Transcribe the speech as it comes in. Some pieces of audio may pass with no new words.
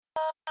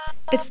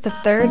It's the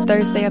third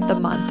Thursday of the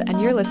month,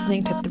 and you're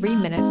listening to 3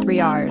 Minute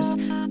 3 Rs,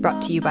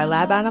 brought to you by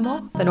Lab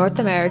Animal, the North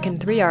American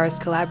 3 Rs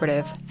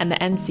Collaborative, and the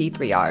NC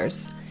 3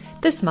 Rs.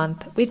 This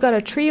month, we've got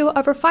a trio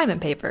of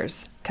refinement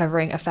papers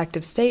covering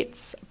affective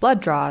states,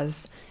 blood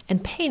draws,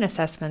 and pain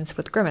assessments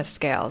with Grimace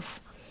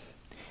scales.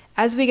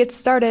 As we get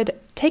started,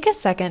 take a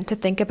second to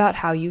think about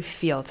how you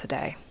feel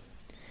today.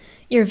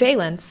 Your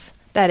valence,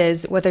 that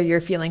is, whether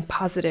you're feeling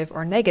positive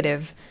or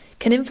negative,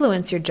 can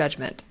influence your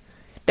judgment.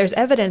 There's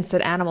evidence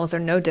that animals are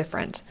no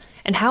different,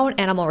 and how an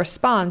animal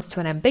responds to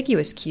an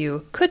ambiguous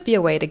cue could be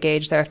a way to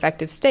gauge their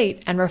affective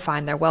state and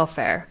refine their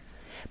welfare.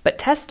 But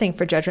testing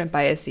for judgment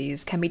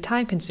biases can be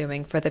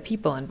time-consuming for the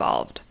people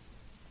involved.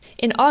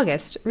 In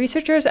August,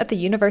 researchers at the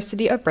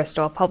University of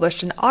Bristol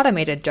published an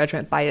automated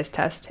judgment bias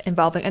test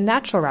involving a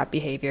natural rat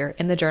behavior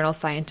in the journal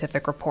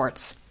Scientific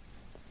Reports.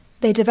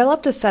 They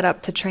developed a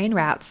setup to train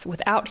rats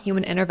without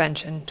human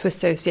intervention to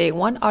associate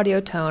one audio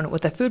tone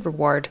with a food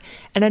reward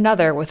and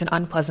another with an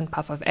unpleasant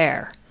puff of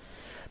air.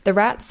 The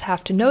rats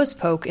have to nose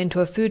poke into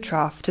a food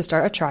trough to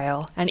start a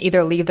trial and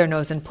either leave their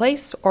nose in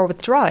place or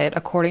withdraw it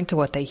according to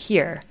what they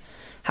hear.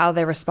 How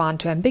they respond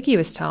to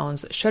ambiguous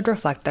tones should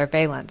reflect their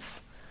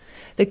valence.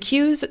 The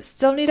cues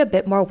still need a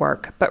bit more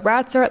work, but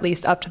rats are at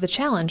least up to the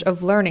challenge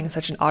of learning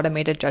such an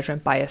automated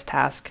judgment bias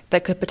task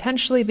that could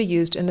potentially be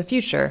used in the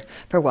future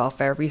for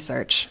welfare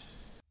research.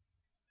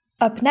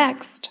 Up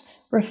next,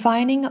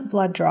 refining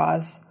blood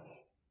draws.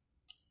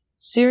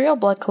 Serial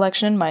blood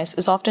collection in mice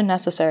is often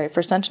necessary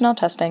for sentinel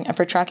testing and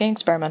for tracking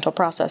experimental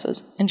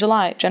processes. In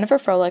July, Jennifer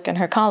Froelich and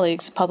her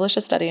colleagues published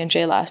a study in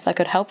JLAS that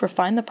could help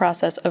refine the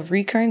process of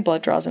recurring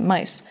blood draws in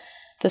mice.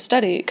 The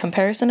study,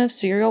 Comparison of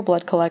Serial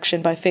Blood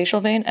Collection by Facial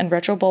Vein and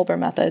Retrobulbar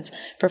Methods,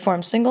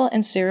 performed single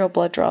and serial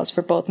blood draws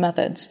for both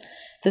methods.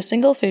 The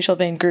single facial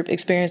vein group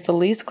experienced the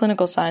least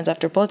clinical signs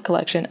after blood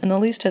collection and the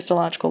least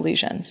histological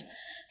lesions.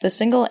 The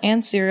single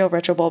and serial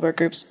retrobulbar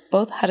groups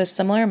both had a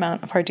similar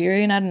amount of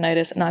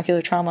hydradenitis and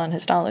ocular trauma and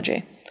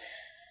histology.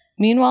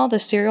 Meanwhile, the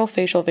serial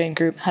facial vein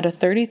group had a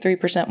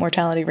 33%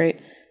 mortality rate,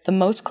 the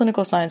most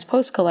clinical signs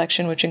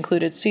post-collection, which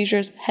included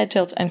seizures, head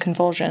tilts, and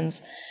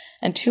convulsions,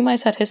 and 2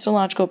 mice had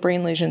histological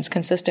brain lesions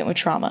consistent with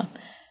trauma.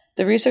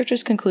 The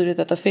researchers concluded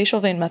that the facial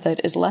vein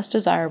method is less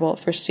desirable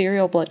for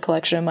serial blood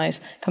collection in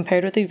mice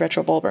compared with the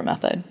retrobulbar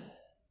method.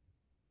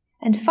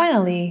 And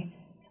finally,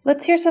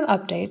 let's hear some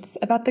updates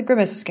about the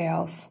Grimace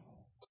scales.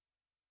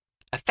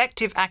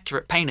 Effective,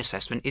 accurate pain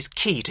assessment is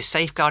key to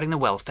safeguarding the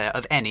welfare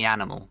of any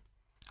animal,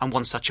 and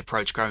one such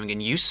approach growing in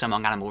use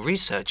among animal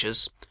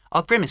researchers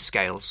are Grimace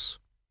scales.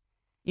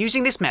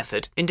 Using this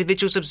method,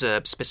 individuals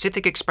observe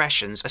specific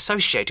expressions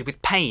associated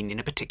with pain in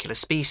a particular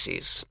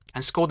species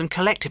and score them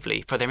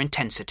collectively for their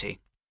intensity.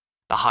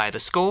 The higher the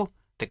score,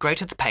 the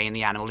greater the pain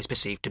the animal is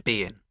perceived to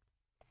be in.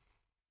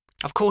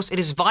 Of course, it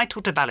is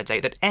vital to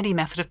validate that any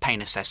method of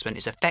pain assessment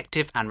is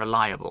effective and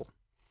reliable.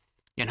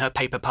 In her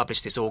paper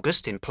published this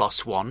August in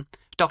PLOS One,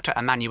 Dr.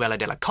 Emanuela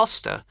Della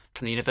Costa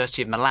from the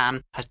University of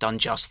Milan has done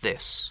just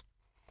this.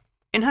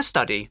 In her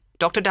study,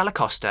 Dr. Della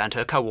Costa and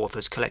her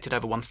co-authors collected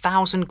over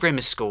 1,000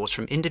 Grimace scores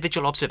from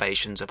individual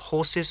observations of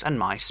horses and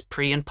mice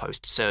pre- and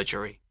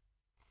post-surgery.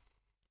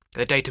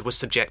 The data was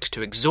subject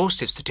to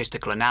exhaustive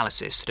statistical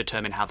analysis to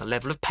determine how the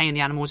level of pain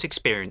the animal was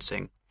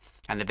experiencing,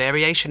 and the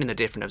variation in the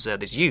different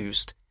observers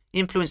used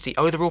influenced the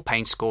overall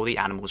pain score the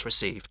animals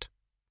received.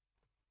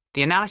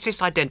 The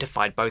analysis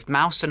identified both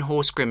mouse and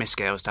horse Grimace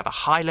scales to have a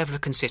high level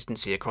of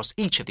consistency across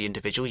each of the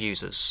individual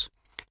users,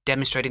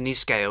 demonstrating these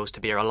scales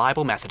to be a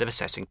reliable method of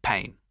assessing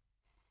pain.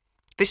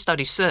 This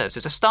study serves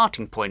as a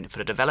starting point for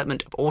the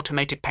development of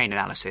automated pain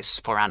analysis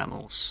for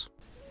animals.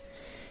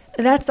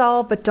 That's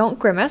all, but don't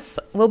grimace.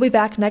 We'll be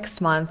back next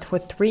month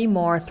with 3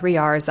 more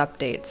 3Rs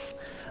updates.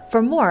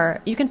 For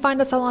more, you can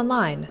find us all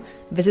online.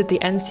 Visit the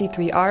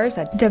NC3Rs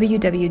at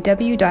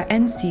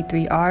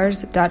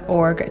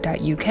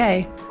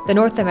www.nc3rs.org.uk, the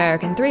North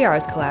American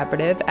 3Rs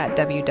Collaborative at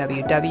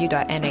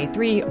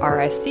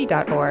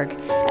www.na3rsc.org,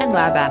 and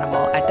Lab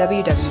Animal at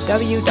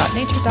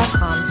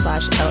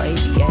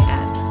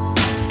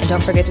www.nature.com/LABAN. And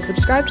don't forget to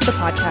subscribe to the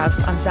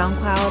podcast on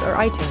SoundCloud or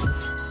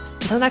iTunes.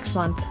 Until next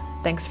month,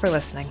 thanks for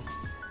listening.